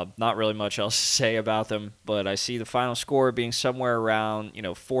 Not really much else to say about them, but I see the final score being somewhere around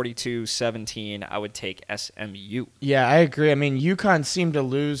 42-17. I would take SMU. Yeah, I agree. I mean, UConn seemed to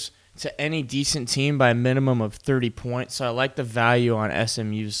lose to any decent team by a minimum of 30 points, so I like the value on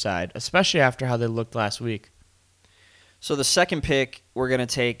SMU's side, especially after how they looked last week. So the second pick, we're going to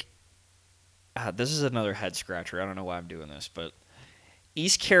take this is another head scratcher. I don't know why I'm doing this, but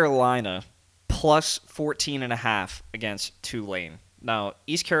East Carolina plus 14.5 against Tulane. Now,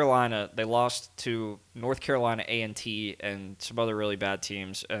 East Carolina, they lost to North Carolina A&T and some other really bad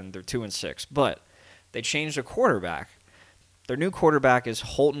teams, and they're 2-6. But they changed their quarterback. Their new quarterback is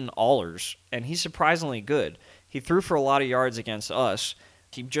Holton Ahlers, and he's surprisingly good. He threw for a lot of yards against us.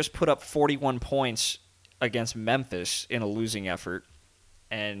 He just put up 41 points against Memphis in a losing effort.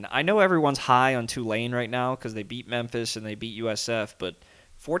 And I know everyone's high on Tulane right now because they beat Memphis and they beat USF, but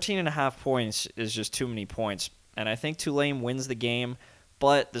 14.5 points is just too many points. And I think Tulane wins the game,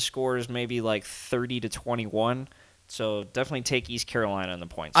 but the score is maybe like 30-21. So definitely take East Carolina on the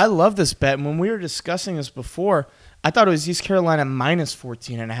points. I love this bet. When we were discussing this before, I thought it was East Carolina minus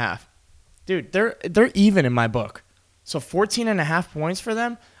 14.5. Dude, they're even in my book. So 14.5 points for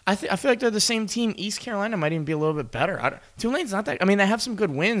them. I feel like they're the same team. East Carolina might even be a little bit better. Tulane's not that. I mean, they have some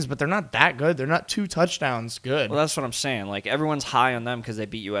good wins, but they're not that good. They're not 2 touchdowns good. Well, that's what I'm saying. Like, everyone's high on them because they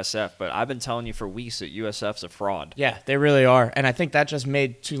beat USF, but I've been telling you for weeks that USF's a fraud. Yeah, they really are. And I think that just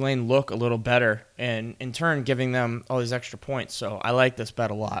made Tulane look a little better and, in turn, giving them all these extra points. So I like this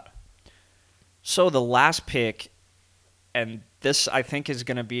bet a lot. So the last pick, and this I think is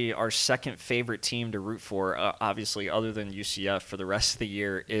going to be our second favorite team to root for, obviously, other than UCF for the rest of the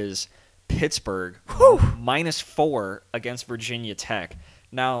year, is Pittsburgh, -4 against Virginia Tech.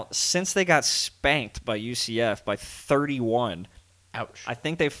 Now, since they got spanked by UCF by 31, ouch, I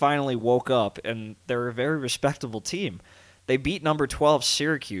think they finally woke up, and they're a very respectable team. They beat number 12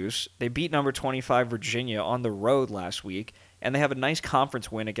 Syracuse. They beat number 25 Virginia on the road last week, and they have a nice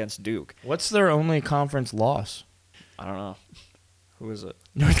conference win against Duke. What's their only conference loss? I don't know. Who is it?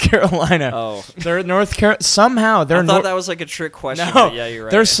 North Carolina. Oh. They're North Carolina. Somehow they're I thought that was like a trick question. No, but yeah, you're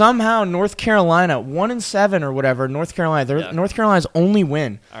right. They're somehow North Carolina 1-7 or whatever. North Carolina. They're Yeah. North Carolina's only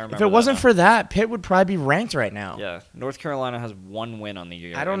win. I remember If it wasn't now. for that, Pitt would probably be ranked right now. Yeah, North Carolina has 1 win on the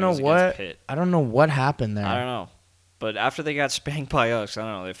year. I don't and it know was against what. Pitt. I don't know what happened there. I don't know. But after they got spanked by us, I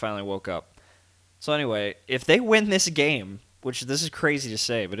don't know, they finally woke up. So anyway, if they win this game, which this is crazy to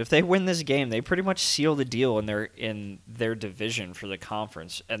say, but if they win this game, they pretty much seal the deal in their division for the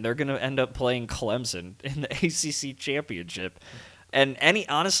conference, and they're going to end up playing Clemson in the ACC championship. And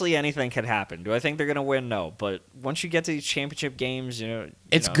honestly, anything could happen. Do I think they're going to win? No. But once you get to these championship games,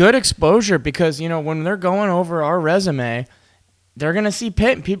 It's good exposure because, when they're going over our resume, they're going to see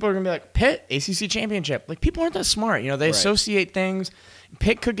Pitt, and people are going to be like, Pitt, ACC championship. Like, people aren't that smart. They Right. associate things.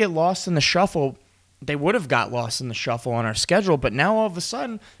 Pitt could get lost in the shuffle. They would have got lost in the shuffle on our schedule, but now all of a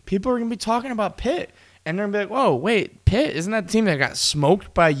sudden, people are going to be talking about Pitt. And they're going to be like, whoa, wait, Pitt, isn't that the team that got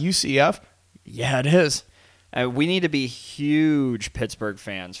smoked by UCF? Yeah, it is. We need to be huge Pittsburgh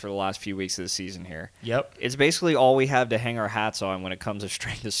fans for the last few weeks of the season here. Yep. It's basically all we have to hang our hats on when it comes to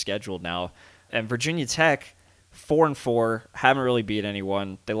strength of schedule now. And Virginia Tech, 4-4, haven't really beat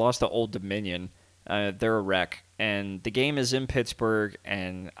anyone. They lost to Old Dominion. They're a wreck. And the game is in Pittsburgh,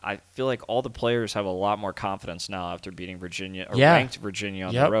 and I feel like all the players have a lot more confidence now after beating Virginia, or ranked Virginia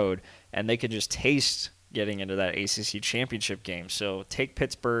on the road, and they could just taste getting into that ACC championship game. So take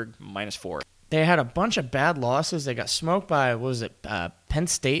Pittsburgh -4. They had a bunch of bad losses. They got smoked by, Penn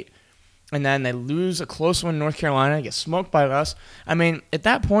State. And then they lose a close one in North Carolina, get smoked by us. I mean, at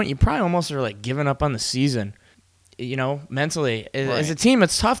that point, you probably almost are like giving up on the season, mentally. Right. As a team,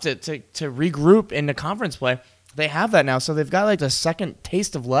 it's tough to regroup into conference play. They have that now, so they've got like the second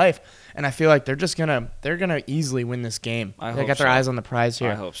taste of life, and I feel like they're gonna easily win this game. They got their eyes on the prize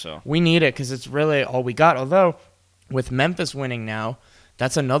here. I hope so. We need it because it's really all we got. Although with Memphis winning now,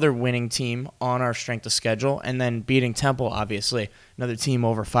 that's another winning team on our strength of schedule, and then beating Temple, obviously another team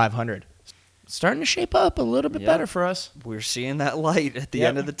over 500. Starting to shape up a little bit better for us. We're seeing that light at the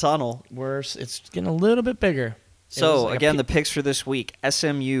end of the tunnel. It's getting a little bit bigger. So, like again, the picks for this week.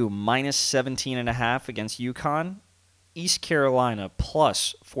 SMU minus 17.5 against UConn. East Carolina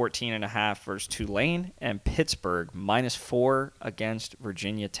plus 14.5 versus Tulane. And Pittsburgh minus 4 against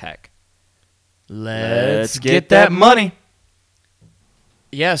Virginia Tech. Let's get that money.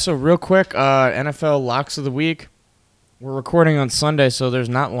 Yeah, so real quick, NFL locks of the week. We're recording on Sunday, so there's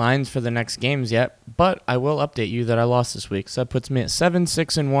not lines for the next games yet. But I will update you that I lost this week. So that puts me at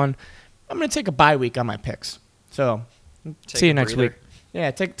 7-6-1. I'm going to take a bye week on my picks. So see you next week.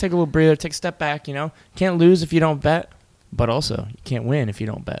 Yeah, take a little breather. Take a step back, Can't lose if you don't bet. But also, you can't win if you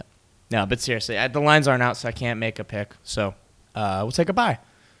don't bet. No, but seriously, the lines aren't out, so I can't make a pick. So we'll take a bye.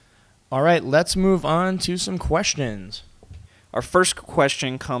 All right, let's move on to some questions. Our first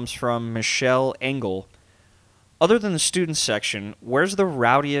question comes from Michelle Engel. Other than the student section, where's the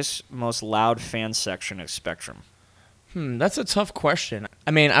rowdiest, most loud fan section at Spectrum? That's a tough question.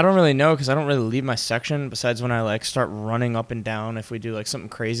 I mean, I don't really know because I don't really leave my section besides when I start running up and down. If we do something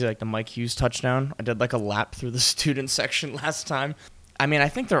crazy like the Mike Hughes touchdown, I did a lap through the student section last time. I mean, I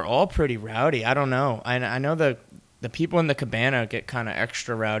think they're all pretty rowdy. I don't know. I know the people in the cabana get kind of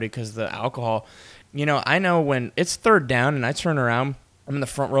extra rowdy because of the alcohol. I know when it's third down and I turn around, I'm in the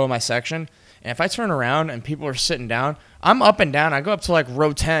front row of my section. And if I turn around and people are sitting down, I'm up and down. I go up to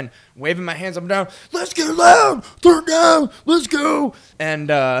row 10, waving my hands up and down. Let's get loud. Third down. Let's go. And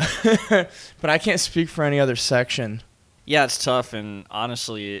but I can't speak for any other section. Yeah, it's tough. And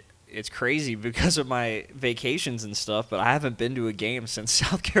honestly, it's crazy because of my vacations and stuff. But I haven't been to a game since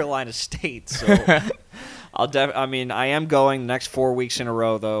South Carolina State. So I am going next 4 weeks in a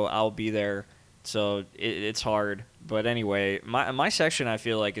row, though. I'll be there. So it's hard. But anyway, my section I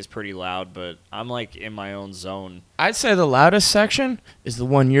feel like is pretty loud, but I'm in my own zone. I'd say the loudest section is the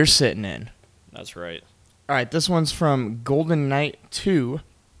one you're sitting in. That's right. All right, this one's from Golden Knight 2.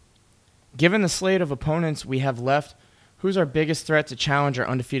 Given the slate of opponents we have left, who's our biggest threat to challenge our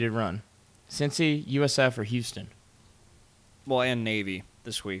undefeated run? Cincy, USF, or Houston? Well, and Navy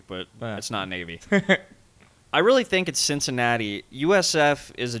this week, but it's not Navy. I really think it's Cincinnati.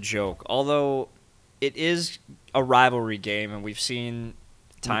 USF is a joke, although it is a rivalry game, and we've seen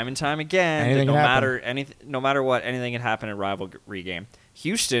time and time again that no matter what, anything can happen in a rivalry game.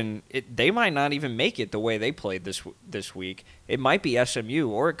 Houston, they might not even make it the way they played this week. It might be SMU,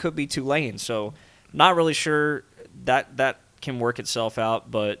 or it could be Tulane. So, not really sure that can work itself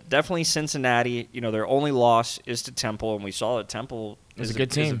out, but definitely Cincinnati. Their only loss is to Temple, and we saw that Temple is a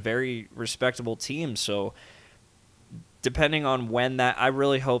good team, is a very respectable team. So, depending on when I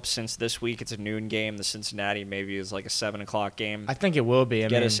really hope since this week it's a noon game, the Cincinnati maybe is a 7 o'clock game. I think it will be.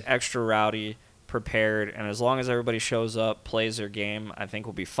 Get us extra rowdy, prepared, and as long as everybody shows up, plays their game, I think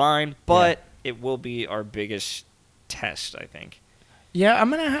we'll be fine. But it will be our biggest test, I think. Yeah, I'm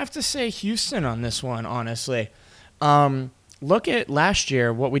going to have to say Houston on this one, honestly. Look at last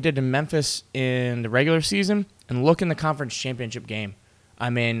year, what we did in Memphis in the regular season, and look in the conference championship game. I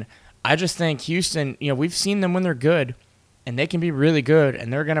mean, I just think Houston, we've seen them when they're good, and they can be really good,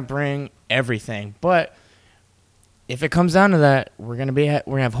 and they're going to bring everything. But if it comes down to that, we're going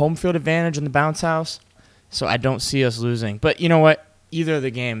to have home field advantage in the bounce house, so I don't see us losing. But you know what? Either of the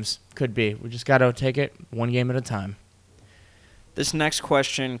games could be. We just got to take it one game at a time. This next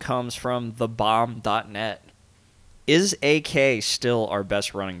question comes from thebomb.net. Is AK still our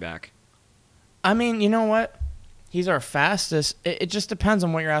best running back? I mean, you know what? He's our fastest. It just depends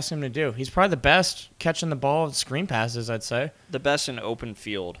on what you're asking him to do. He's probably the best catching the ball with screen passes, I'd say. The best in open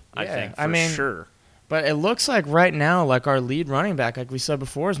field, I think, for sure. But it looks like right now, our lead running back, like we said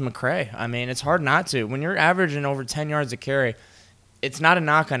before, is McCray. I mean, it's hard not to. When you're averaging over 10 yards a carry, it's not a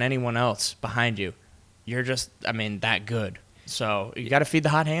knock on anyone else behind you. You're just, that good. So you got to feed the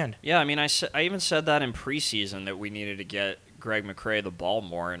hot hand. Yeah, I even said that in preseason that we needed to get Greg McCray the ball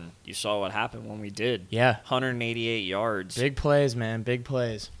more, and you saw what happened when we did. Yeah. 188 yards. Big plays, man. Big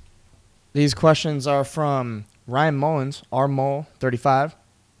plays. These questions are from Ryan Mullins, rmole35.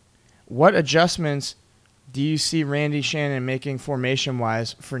 What adjustments do you see Randy Shannon making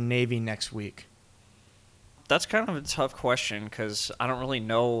formation-wise for Navy next week? That's kind of a tough question because I don't really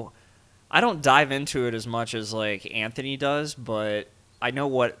know. I don't dive into it as much as Anthony does, but I know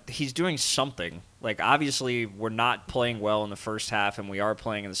what he's doing something. Obviously, we're not playing well in the first half, and we are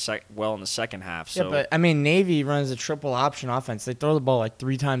playing in the second half. So. Yeah, but, Navy runs a triple option offense. They throw the ball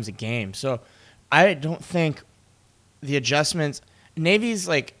 3 times a game. So I don't think the adjustments – Navy's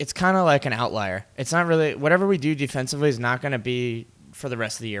it's kind of like an outlier. It's not really – whatever we do defensively is not going to be for the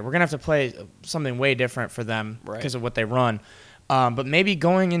rest of the year. We're going to have to play something way different for them because of what they run. But maybe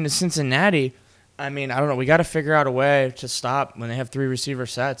going into Cincinnati – I don't know. We got to figure out a way to stop when they have 3 receiver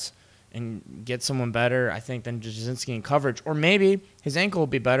sets. and get someone better, I think, than Jasinski in coverage. Or maybe his ankle will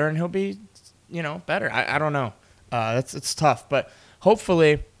be better and he'll be, better. I don't know. It's tough. But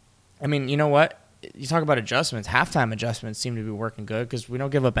hopefully, I mean, you know what? You talk about adjustments. Halftime adjustments seem to be working good because we don't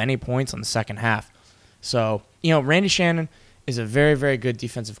give up any points on the second half. So, Randy Shannon is a very, very good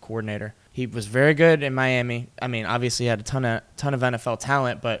defensive coordinator. He was very good in Miami. I mean, obviously he had a ton of NFL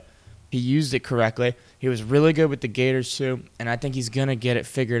talent, but he used it correctly. He was really good with the Gators too, and I think he's going to get it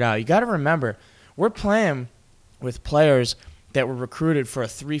figured out. You got to remember, we're playing with players that were recruited for a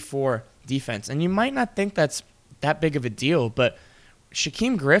 3-4 defense, and you might not think that's that big of a deal, but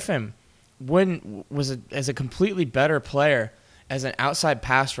Shaquem Griffin was a completely better player as an outside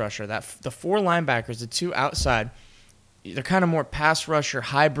pass rusher. That the 4 linebackers, the 2 outside, they're kind of more pass rusher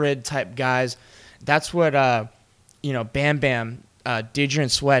hybrid type guys. That's what Bam Bam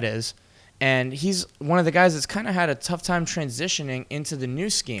Deidrean Sweat is, and he's one of the guys that's kind of had a tough time transitioning into the new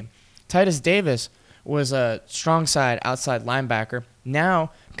scheme. Titus Davis was a strong side outside linebacker.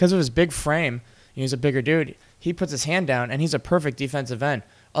 Now, because of his big frame, he's a bigger dude. He puts his hand down, and he's a perfect defensive end.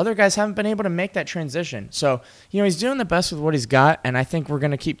 Other guys haven't been able to make that transition. So, he's doing the best with what he's got, and I think we're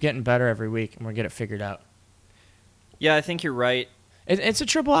going to keep getting better every week, and we'll get it figured out. Yeah, I think you're right. It's a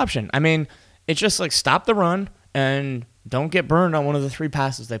triple option. I mean, it's just like stop the run and don't get burned on one of the 3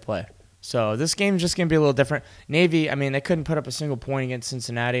 passes they play. So this game's just going to be a little different. Navy, I mean, they couldn't put up a single point against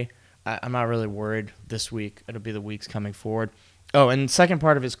Cincinnati. I'm not really worried this week. It'll be the weeks coming forward. Oh, and the second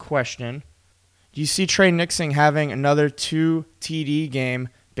part of his question, do you see Trey Nixon having another 2 TD game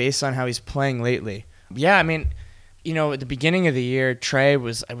based on how he's playing lately? Yeah, I mean, at the beginning of the year, I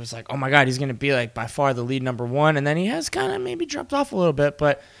was like, oh my God, he's going to be like by far the lead number 1. And then he has kind of maybe dropped off a little bit.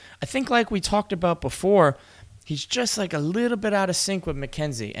 But I think like we talked about before, he's just like a little bit out of sync with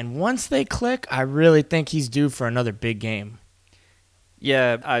McKenzie. And once they click, I really think he's due for another big game.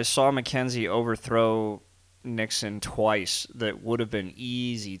 Yeah, I saw McKenzie overthrow Nixon twice that would have been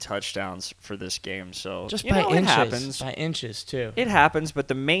easy touchdowns for this game. So just by inches, it happens. By inches too. It happens, but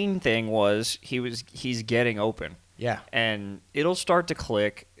the main thing was he's getting open. Yeah, and it'll start to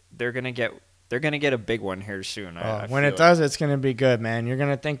click. They're gonna get a big one here soon. When it does, it's gonna be good, man. You're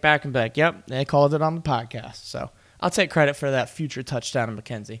gonna think back and be like, "Yep, they called it on the podcast." So I'll take credit for that future touchdown of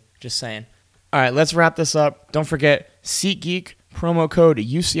McKenzie. Just saying. All right, let's wrap this up. Don't forget SeatGeek. Promo code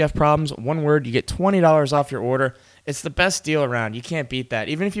UCF Problems, one word, you get $20 off your order. It's the best deal around. You can't beat that.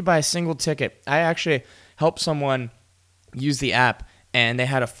 Even if you buy a single ticket. I actually helped someone use the app, and they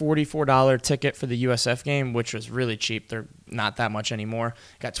had a $44 ticket for the USF game, which was really cheap. They're not that much anymore.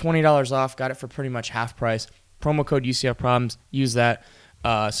 Got $20 off, got it for pretty much half price. Promo code UCF Problems, use that.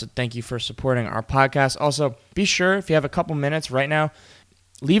 So thank you for supporting our podcast. Also, be sure, if you have a couple minutes right now,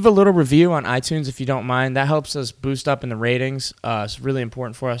 leave a little review on iTunes if you don't mind. That helps us boost up in the ratings. It's really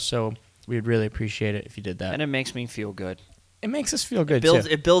important for us, so we'd really appreciate it if you did that. And it makes me feel good. It makes us feel good, too. too.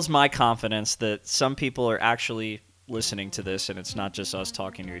 It builds my confidence that some people are actually listening to this, and it's not just us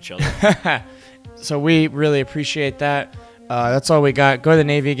talking to each other. So we really appreciate that. That's all we got. Go to the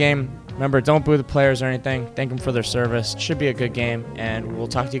Navy game. Remember, don't boo the players or anything. Thank them for their service. Should be a good game, and we'll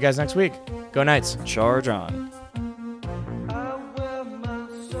talk to you guys next week. Go Knights. Charge on.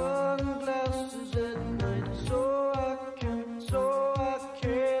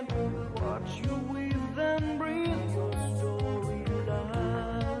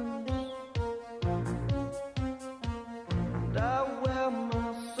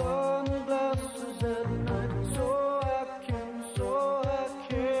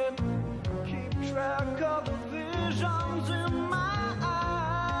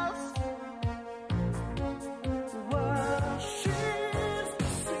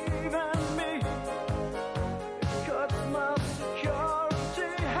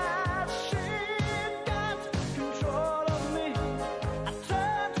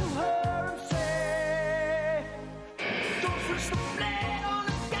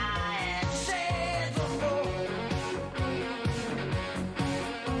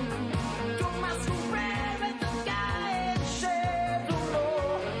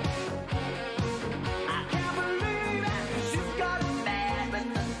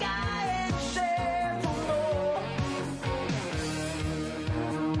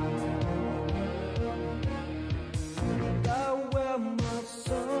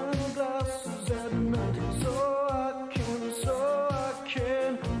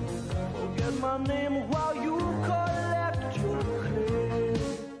 My name